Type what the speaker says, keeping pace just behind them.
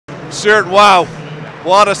Stuart, wow,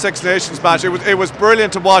 what a Six Nations match. It was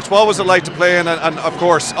brilliant to watch. What was it like to play in, and of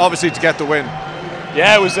course, obviously, to get the win?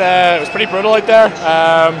 Yeah, it was pretty brutal out there.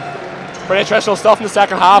 Pretty traditional stuff in the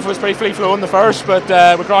second half. It was pretty free flowing in the first, but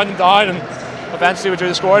we ground them down and eventually we drew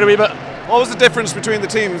the score a wee bit. What was the difference between the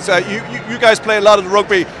teams? You guys play a lot of the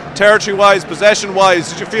rugby, territory-wise,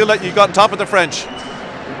 possession-wise. Did you feel that you got on top of the French?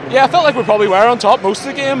 Yeah, I felt like we probably were on top most of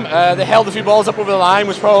the game. They held a few balls up over the line,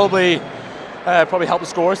 which probably helped the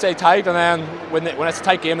score stay tight. And then when it's a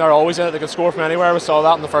tight game, they're always in it. They can score from anywhere. We saw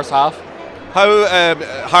that in the first half. How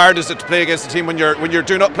hard is it to play against a team when you're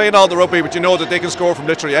playing all the rugby, but you know that they can score from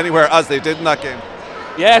literally anywhere, as they did in that game?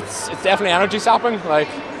 Yeah, it's definitely energy sapping. Like,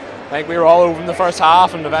 I think we were all over in the first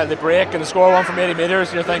half, and they break and the score one from 80 metres,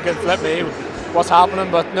 and you're thinking, flip me, what's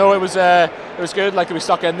happening? But no, it was good. Like, we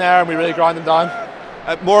stuck in there and we really ground them down.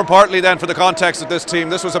 More importantly then, for the context of this team,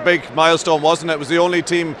 this was a big milestone, wasn't it? It was the only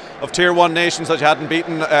team of Tier 1 nations that you hadn't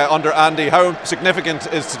beaten under Andy. How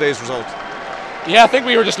significant is today's result? Yeah, I think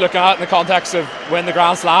we were just looking at it in the context of winning the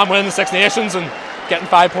Grand Slam, winning the Six Nations and getting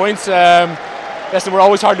 5 points. Listen, we're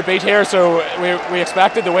always hard to beat here, so we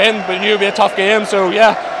expected to win, but we knew it would be a tough game. So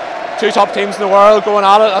yeah, 2 top teams in the world going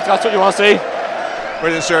at it, that's what you want to see.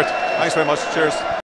 Brilliant, Stuart. Thanks very much. Cheers.